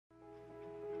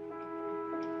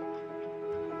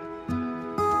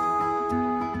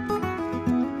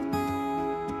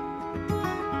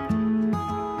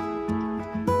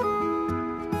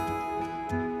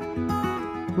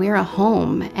We're a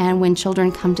home, and when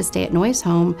children come to stay at Noyes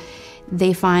Home,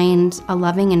 they find a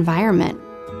loving environment.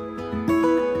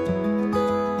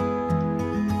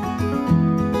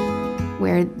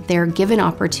 Where they're given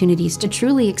opportunities to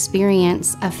truly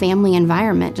experience a family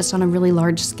environment just on a really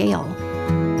large scale.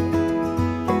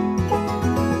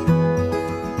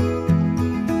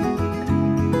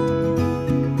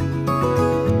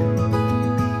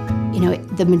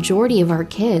 The majority of our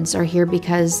kids are here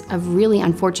because of really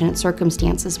unfortunate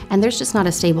circumstances, and there's just not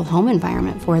a stable home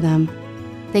environment for them.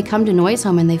 They come to Noyes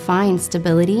Home and they find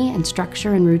stability and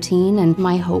structure and routine, and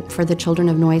my hope for the children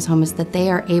of Noyes Home is that they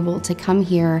are able to come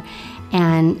here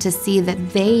and to see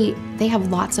that they have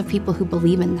lots of people who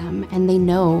believe in them, and they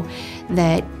know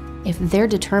that if they're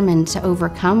determined to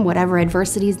overcome whatever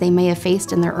adversities they may have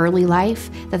faced in their early life,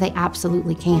 that they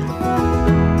absolutely can.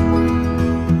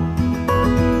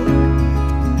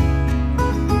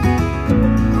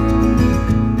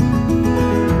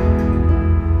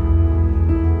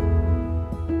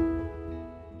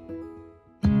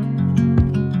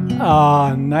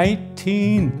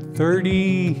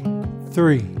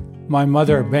 1933, my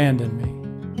mother abandoned me.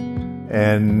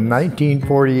 And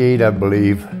 1948, I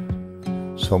believe,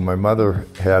 so my mother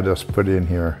had us put in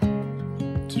here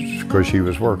because she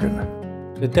was working.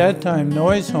 At that time,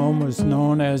 Noyes Home was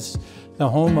known as the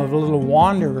home of little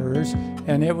wanderers,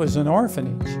 and it was an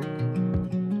orphanage.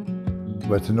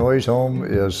 But the Noyes Home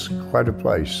is quite a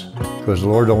place, because the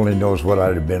Lord only knows what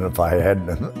I'd have been if I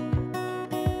hadn't.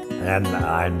 And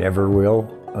I never will,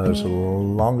 as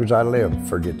long as I live,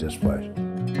 forget this place.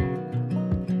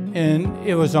 And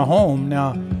it was a home.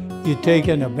 Now, you take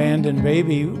an abandoned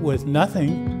baby with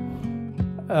nothing.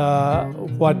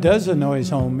 What does a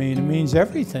Noyes Home mean? It means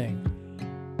everything.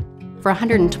 For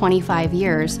 125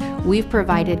 years, we've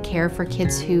provided care for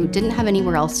kids who didn't have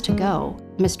anywhere else to go.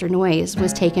 Mr. Noyes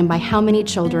was taken by how many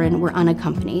children were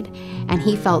unaccompanied, and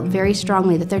he felt very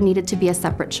strongly that there needed to be a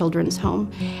separate children's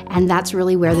home, and that's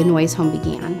really where the Noyes Home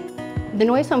began. The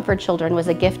Noyes Home for Children was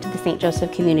a gift to the St.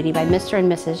 Joseph community by Mr.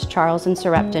 and Mrs. Charles and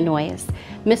Sarepta Noyes.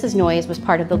 Mrs. Noyes was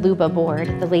part of the LUBA board,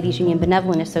 the Ladies Union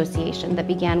Benevolent Association, that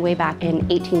began way back in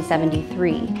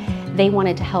 1873. They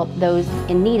wanted to help those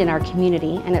in need in our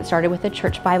community, and it started with a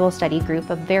church Bible study group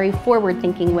of very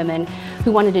forward-thinking women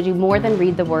who wanted to do more than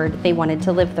read the Word, they wanted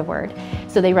to live the Word.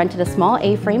 So they rented a small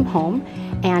A-frame home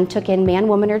and took in man,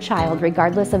 woman, or child,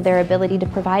 regardless of their ability to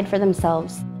provide for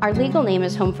themselves. Our legal name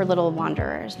is Home for Little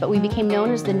Wanderers, but we became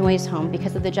known as the Noyes Home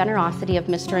because of the generosity of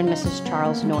Mr. and Mrs.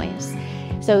 Charles Noyes.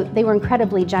 So they were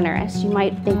incredibly generous. You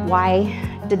might think, why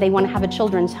did they want to have a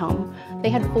children's home? They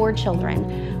had 4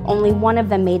 children. Only one of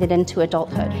them made it into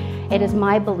adulthood. It is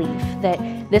my belief that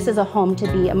this is a home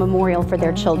to be a memorial for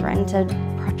their children, to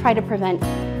try to prevent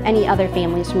any other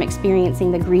families from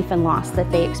experiencing the grief and loss that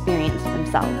they experienced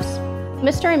themselves.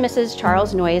 Mr. and Mrs.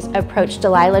 Charles Noyes approached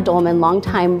Delilah Dolman,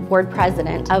 longtime board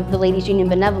president of the Ladies Union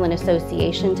Benevolent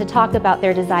Association, to talk about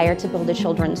their desire to build a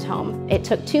children's home. It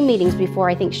took 2 meetings before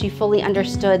I think she fully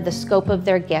understood the scope of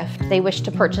their gift. They wished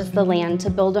to purchase the land to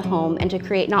build a home and to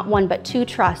create not 1 but 2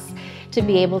 trusts to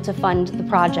be able to fund the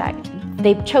project.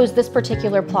 They chose this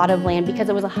particular plot of land because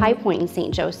it was a high point in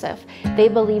St. Joseph. They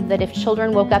believed that if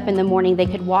children woke up in the morning, they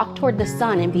could walk toward the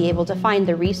sun and be able to find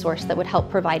the resource that would help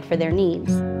provide for their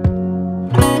needs.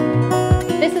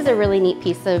 This is a really neat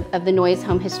piece of the Noyes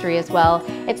Home history as well.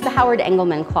 It's the Howard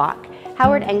Engelman clock.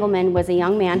 Howard Engelman was a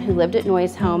young man who lived at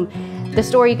Noyes Home. The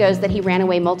story goes that he ran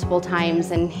away multiple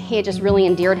times, and he had just really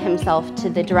endeared himself to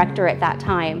the director at that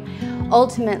time.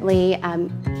 Ultimately,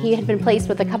 he had been placed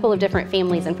with a couple of different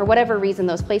families, and for whatever reason,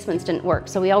 those placements didn't work,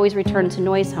 so he always returned to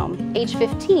Noyes Home. Age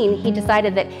 15, he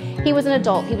decided that he was an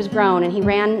adult, he was grown, and he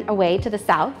ran away to the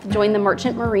south, joined the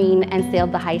Merchant Marine, and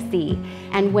sailed the high sea.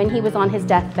 And when he was on his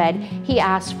deathbed, he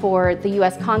asked for the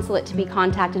U.S. consulate to be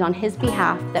contacted on his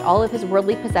behalf, that all of his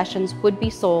worldly possessions would be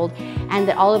sold, and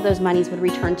that all of those monies would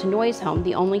return to Noyes Home,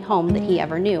 the only home that he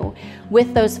ever knew.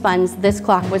 With those funds, this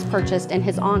clock was purchased in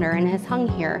his honor and has hung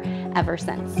here ever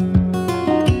since.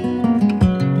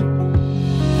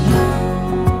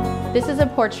 This is a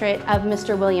portrait of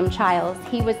Mr. William Childs.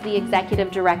 He was the executive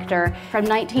director from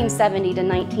 1970 to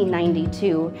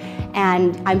 1992,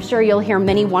 and I'm sure you'll hear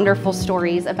many wonderful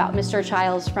stories about Mr.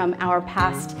 Childs from our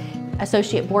past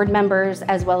associate board members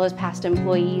as well as past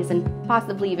employees and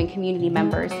possibly even community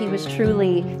members. He was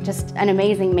truly just an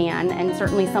amazing man, and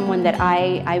certainly someone that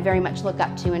I very much look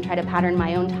up to and try to pattern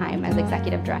my own time as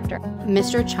executive director.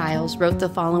 Mr. Childs wrote the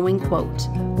following quote: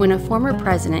 "When a former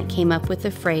president came up with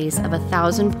the phrase of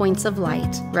 1,000 points of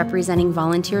light representing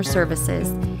volunteer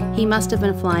services, he must have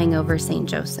been flying over St.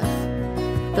 Joseph.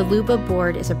 The LUBA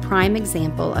board is a prime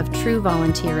example of true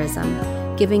volunteerism.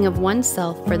 giving of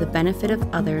oneself for the benefit of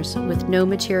others with no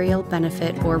material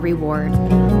benefit or reward.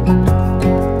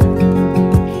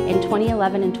 In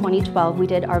 2011 and 2012, we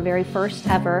did our very first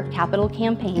ever capital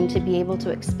campaign to be able to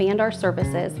expand our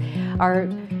services. Our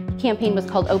campaign was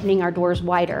called Opening Our Doors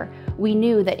Wider. We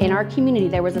knew that in our community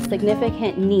there was a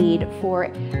significant need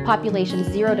for populations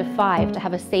 0 to 5 to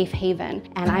have a safe haven.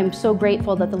 And I'm so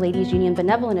grateful that the Ladies Union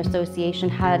Benevolent Association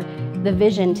had the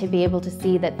vision to be able to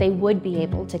see that they would be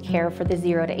able to care for the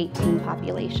 0 to 18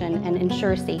 population and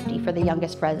ensure safety for the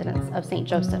youngest residents of St.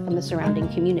 Joseph and the surrounding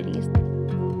communities.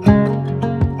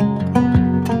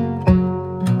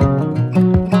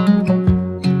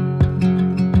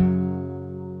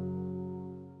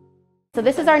 So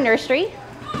this is our nursery.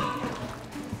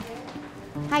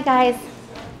 Hi guys.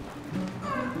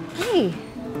 Hey.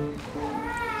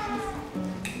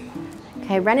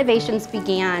 Okay, renovations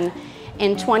began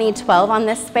in 2012 on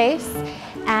this space,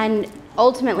 and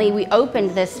ultimately we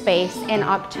opened this space in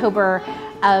October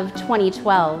of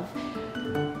 2012.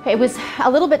 It was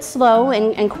a little bit slow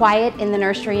and quiet in the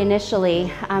nursery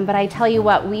initially, but I tell you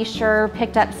what, we sure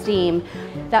picked up steam.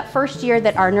 That first year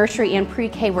that our nursery and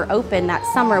pre-K were open, that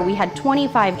summer, we had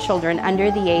 25 children under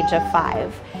the age of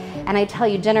 5. And I tell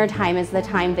you, dinner time is the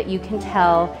time that you can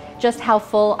tell just how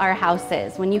full our house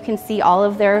is, when you can see all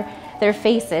of their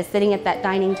faces sitting at that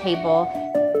dining table.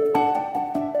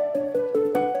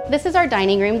 This is our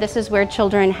dining room. This is where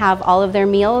children have all of their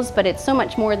meals, but it's so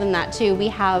much more than that too. We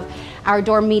have our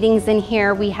dorm meetings in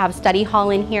here. We have study hall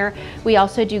in here. We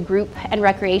also do group and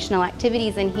recreational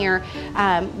activities in here.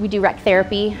 We do rec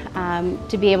therapy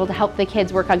to be able to help the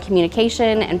kids work on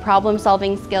communication and problem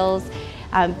solving skills.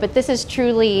 But this is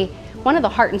truly one of the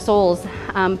heart and souls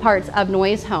parts of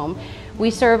Noyes Home. We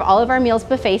serve all of our meals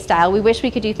buffet style. We wish we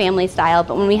could do family style,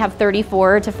 but when we have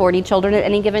 34 to 40 children at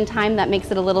any given time, that makes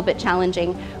it a little bit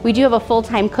challenging. We do have a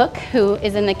full-time cook who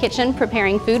is in the kitchen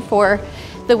preparing food for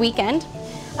the weekend.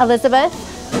 Elizabeth.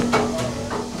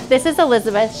 This is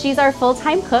Elizabeth. She's our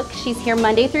full-time cook. She's here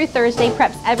Monday through Thursday,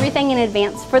 preps everything in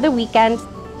advance for the weekend.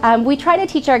 We try to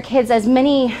teach our kids as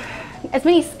many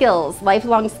skills,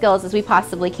 lifelong skills, as we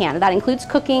possibly can. That includes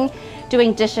cooking,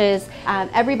 doing dishes.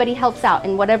 Everybody helps out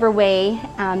in whatever way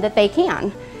that they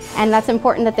can. And that's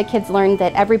important that the kids learn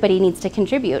that everybody needs to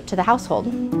contribute to the household.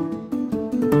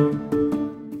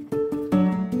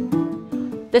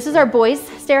 This is our boys'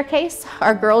 staircase.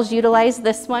 Our girls utilize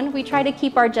this one. We try to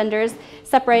keep our genders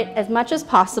separate as much as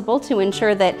possible to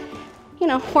ensure that, you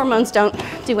know, hormones don't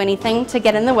do anything to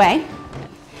get in the way.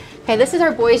 Okay, this is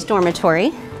our boys'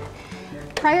 dormitory.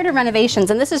 Prior to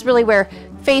renovations, and this is really where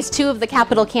phase 2 of the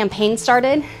capital campaign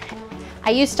started, I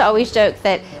used to always joke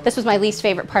that this was my least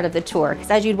favorite part of the tour,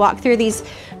 because as you'd walk through these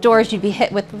doors, you'd be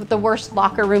hit with the worst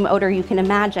locker room odor you can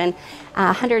imagine.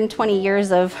 120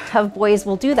 years of boys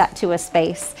will do that to a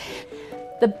space.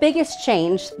 The biggest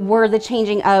change were the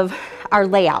changing of our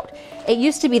layout. It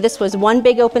used to be this was one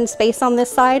big open space on this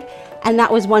side, and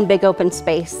that was one big open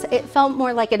space. It felt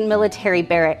more like a military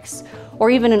barracks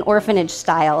or even an orphanage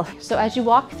style. So as you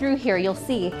walk through here, you'll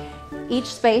see each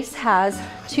space has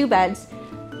 2 beds,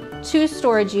 2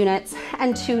 storage units,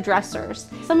 and 2 dressers.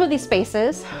 Some of these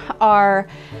spaces are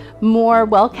more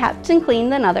well kept and clean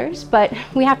than others, but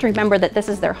we have to remember that this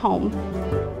is their home.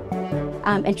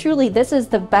 And truly, this is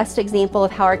the best example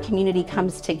of how our community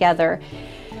comes together.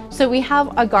 So we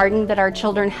have a garden that our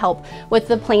children help with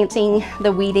the planting,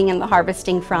 the weeding, and the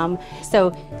harvesting from.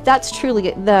 So that's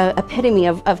truly the epitome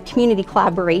of community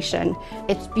collaboration.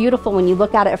 It's beautiful when you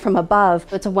look at it from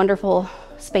above. It's a wonderful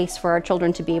space for our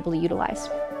children to be able to utilize.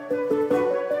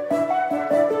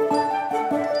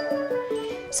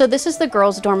 So this is the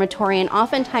girls' dormitory, and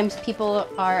oftentimes people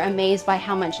are amazed by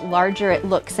how much larger it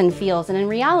looks and feels, and in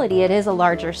reality it is a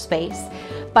larger space.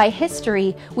 By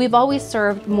history, we've always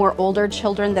served more older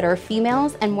children that are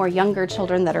females and more younger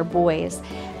children that are boys.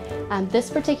 This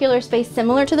particular space,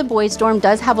 similar to the boys' dorm,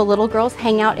 does have a little girls'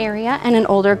 hangout area and an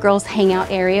older girls' hangout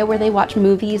area where they watch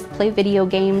movies, play video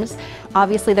games.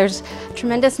 Obviously, there's a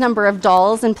tremendous number of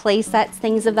dolls and play sets,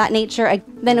 things of that nature.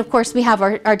 Then, of course, we have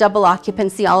our double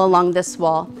occupancy all along this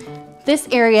wall. This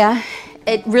area,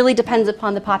 it really depends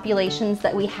upon the populations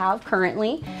that we have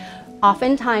currently.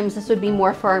 Oftentimes, this would be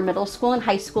more for our middle school and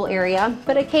high school area,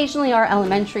 but occasionally our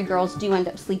elementary girls do end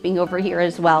up sleeping over here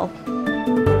as well.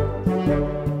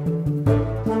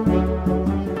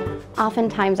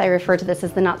 Oftentimes I refer to this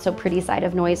as the not so pretty side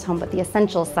of Noyes Home, but the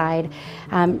essential side.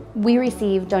 We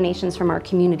receive donations from our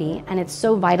community, and it's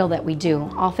so vital that we do.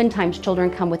 Oftentimes children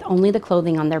come with only the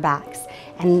clothing on their backs,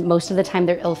 and most of the time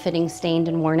they're ill-fitting, stained,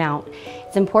 and worn out.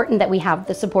 It's important that we have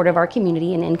the support of our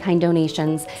community and in-kind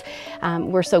donations.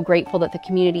 We're so grateful that the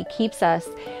community keeps us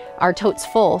our totes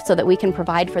full so that we can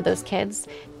provide for those kids.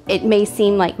 It may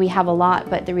seem like we have a lot,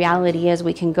 but the reality is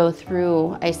we can go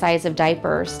through a size of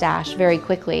diaper stash very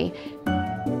quickly.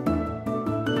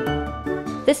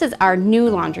 This is our new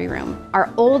laundry room.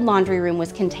 Our old laundry room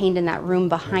was contained in that room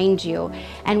behind you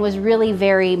and was really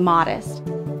very modest.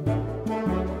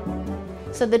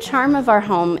 So the charm of our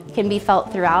home can be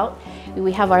felt throughout.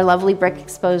 We have our lovely brick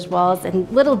exposed walls and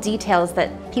little details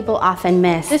that people often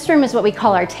miss. This room is what we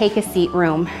call our take-a-seat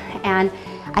room. And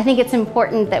I think it's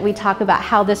important that we talk about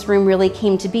how this room really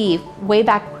came to be. Way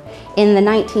back in the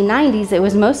 1990s, it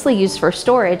was mostly used for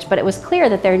storage, but it was clear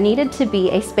that there needed to be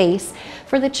a space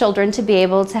for the children to be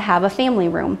able to have a family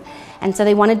room. And so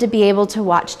they wanted to be able to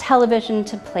watch television,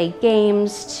 to play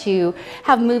games, to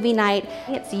have movie night.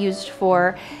 It's used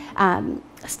for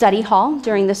study hall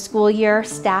during the school year,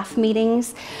 staff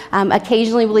meetings.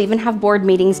 Occasionally we'll even have board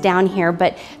meetings down here,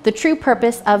 but the true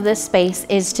purpose of this space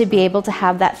is to be able to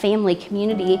have that family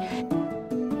community.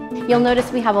 You'll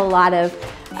notice we have a lot of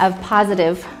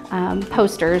positive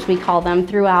posters, we call them,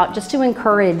 throughout, just to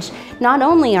encourage not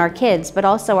only our kids, but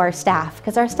also our staff,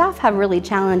 because our staff have really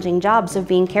challenging jobs of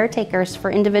being caretakers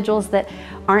for individuals that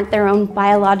aren't their own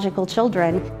biological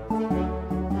children.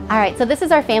 All right, so this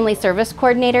is our Family Service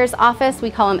Coordinator's office. We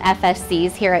call them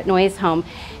FSCs here at Noyes Home.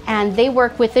 And they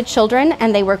work with the children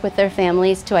and they work with their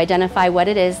families to identify what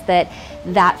it is that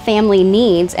that family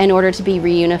needs in order to be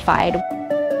reunified.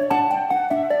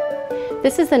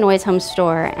 This is the Noyes Home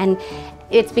store, and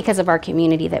it's because of our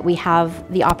community that we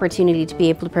have the opportunity to be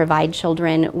able to provide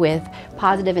children with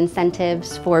positive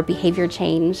incentives for behavior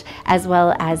change, as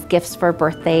well as gifts for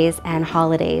birthdays and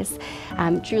holidays.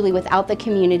 Truly, without the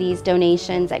community's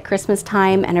donations at Christmas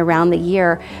time and around the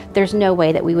year, there's no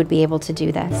way that we would be able to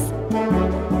do this.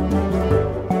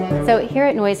 So here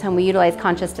at Noyes Home, we utilize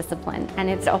conscious discipline, and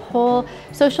it's a whole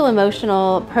social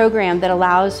emotional program that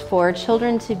allows for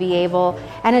children to be able,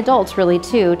 and adults really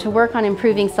too, to work on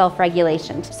improving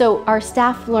self-regulation. So our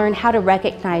staff learn how to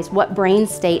recognize what brain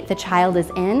state the child is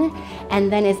in,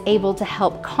 and then is able to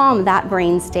help calm that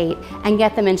brain state and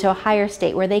get them into a higher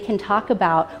state where they can talk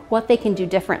about what they can do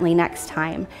differently next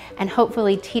time, and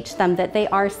hopefully teach them that they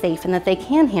are safe and that they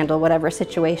can handle whatever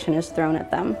situation is thrown at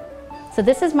them. So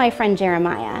this is my friend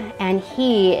Jeremiah, and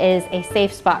he is a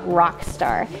Safe Spot rock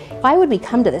star. Why would we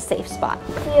come to the Safe Spot?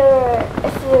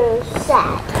 If you're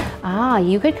sad. Ah,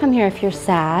 you could come here if you're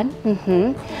sad. Come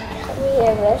here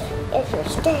if you're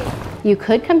scared. You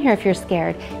could come here if you're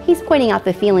scared. He's pointing out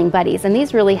the feeling buddies, and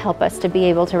these really help us to be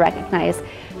able to recognize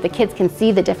the kids can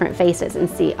see the different faces and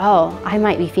see, oh, I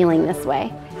might be feeling this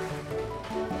way.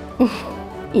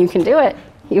 You can do it.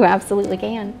 You absolutely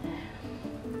can.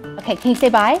 Okay, can you say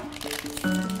bye?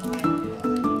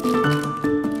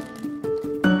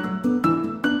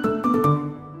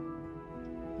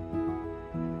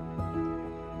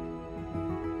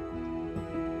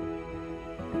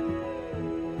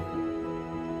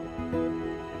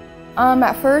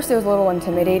 At first it was a little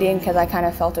intimidating because I kind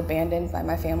of felt abandoned by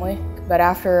my family, but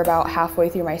after about halfway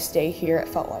through my stay here, it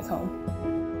felt like home.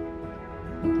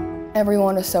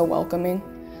 Everyone is so welcoming.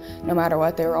 No matter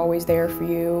what, they were always there for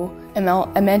you. It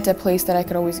meant a place that I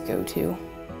could always go to,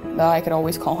 that I could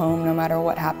always call home no matter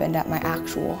what happened at my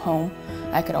actual home.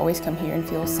 I could always come here and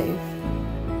feel safe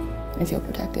and feel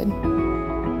protected.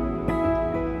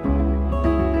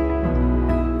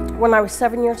 When I was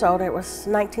 7 years old, it was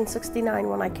 1969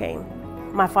 when I came.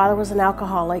 My father was an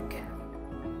alcoholic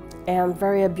and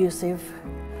very abusive,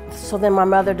 so then my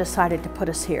mother decided to put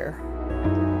us here.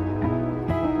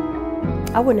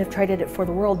 I wouldn't have traded it for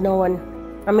the world knowing,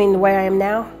 the way I am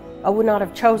now, I would not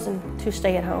have chosen to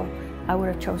stay at home. I would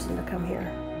have chosen to come here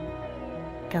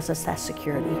because it's that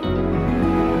security.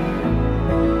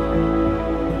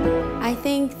 I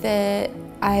think that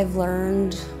I've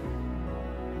learned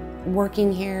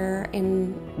working here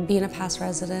and being a past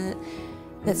resident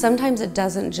that sometimes it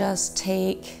doesn't just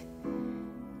take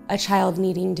a child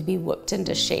needing to be whipped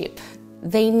into shape.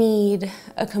 They need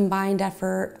a combined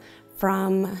effort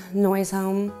from Noyes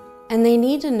Home, and they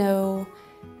need to know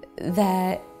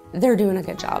that they're doing a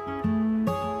good job.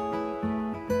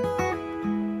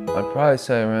 I'd probably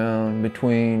say around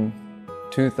between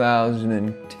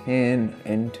 2010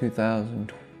 and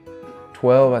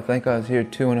 2012. I think I was here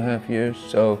 2.5 years.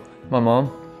 So my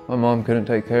mom couldn't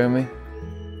take care of me.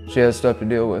 She had stuff to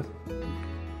deal with.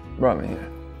 Brought me here.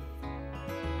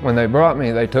 When they brought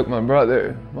me, they took my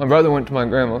brother. My brother went to my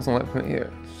grandma's and left me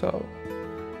here. So,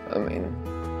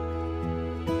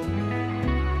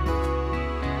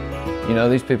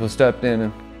 these people stepped in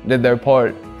and did their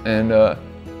part, and I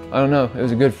don't know, it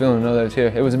was a good feeling to know that I was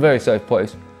here. It was a very safe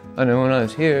place. I knew when I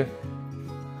was here,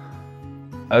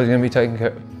 I was gonna be taken care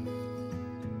of.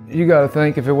 You gotta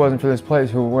think, if it wasn't for this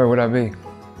place, where would I be?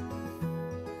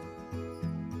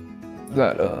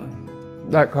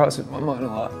 That crosses my mind a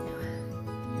lot.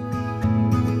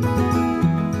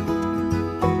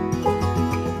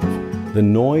 The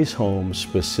Noyes home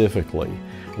specifically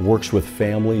works with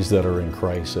families that are in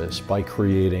crisis by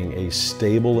creating a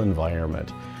stable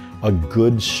environment, a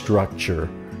good structure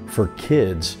for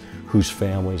kids whose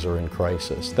families are in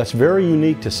crisis. That's very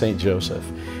unique to St. Joseph.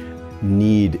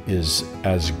 Need is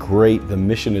as great, the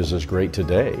mission is as great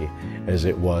today as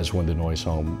it was when the Noyes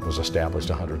home was established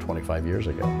 125 years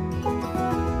ago.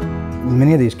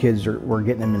 Many of these kids we're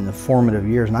getting them in the formative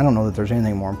years, and I don't know that there's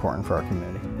anything more important for our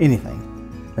community, anything,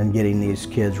 than getting these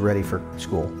kids ready for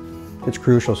school. It's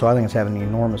crucial, so I think it's having an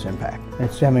enormous impact.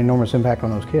 It's having an enormous impact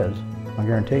on those kids, I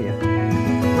guarantee you.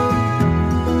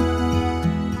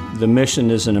 The mission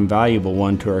is an invaluable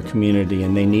one to our community,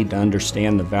 and they need to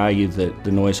understand the value that the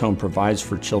Noyes home provides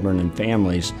for children and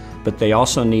families, but they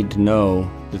also need to know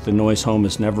that the Noyes home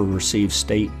has never received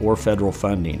state or federal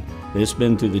funding. It's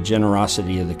been through the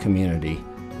generosity of the community,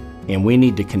 and we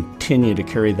need to continue to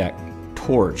carry that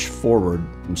torch forward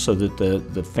so that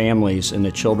the families and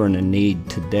the children in need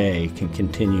today can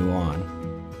continue on.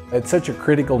 It's such a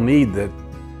critical need that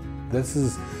this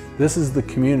is the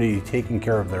community taking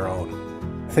care of their own.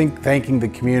 I think thanking the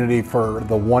community for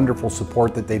the wonderful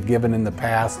support that they've given in the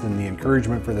past and the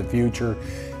encouragement for the future.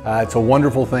 It's a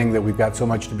wonderful thing that we've got so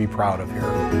much to be proud of here.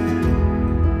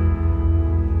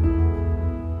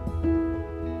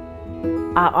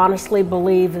 I honestly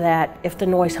believe that if the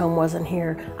Noyes home wasn't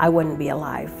here, I wouldn't be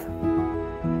alive.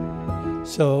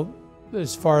 So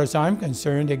as far as I'm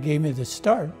concerned, it gave me the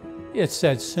start. It's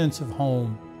that sense of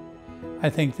home. I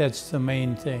think that's the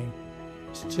main thing.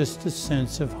 It's just a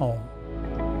sense of home.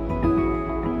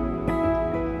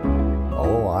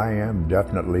 Oh, I am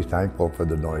definitely thankful for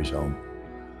the Noyes home.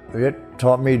 It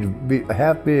taught me to be a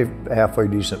halfway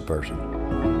decent person.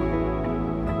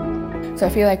 So I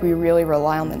feel like we really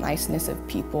rely on the niceness of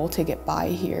people to get by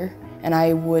here, and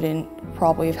I wouldn't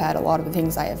probably have had a lot of the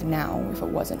things I have now if it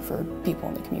wasn't for people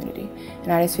in the community.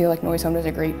 And I just feel like Noyes home does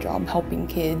a great job helping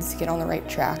kids get on the right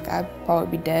track. I'd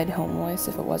probably be dead homeless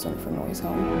if it wasn't for Noyes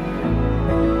home.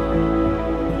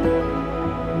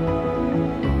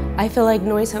 I feel like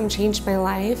Noyes home changed my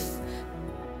life.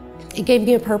 It gave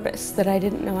me a purpose that I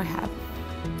didn't know I had.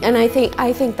 And I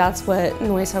think that's what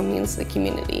Noyes home means to the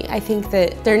community. I think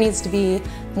that there needs to be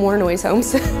more Noyes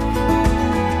homes.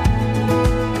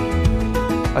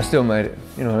 I still made it,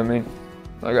 you know what I mean?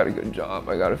 I got a good job,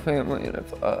 I got a family, and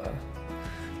if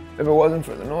it wasn't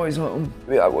for the Noyes home,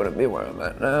 I wouldn't be where I'm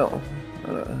at now.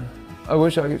 I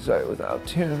wish I could say it without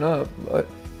tearing up, but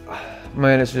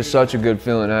man, it's just such a good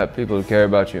feeling to have people who care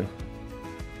about you,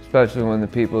 especially when the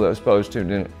people that are supposed to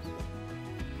didn't.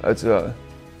 It's an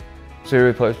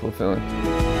irreplaceable feeling.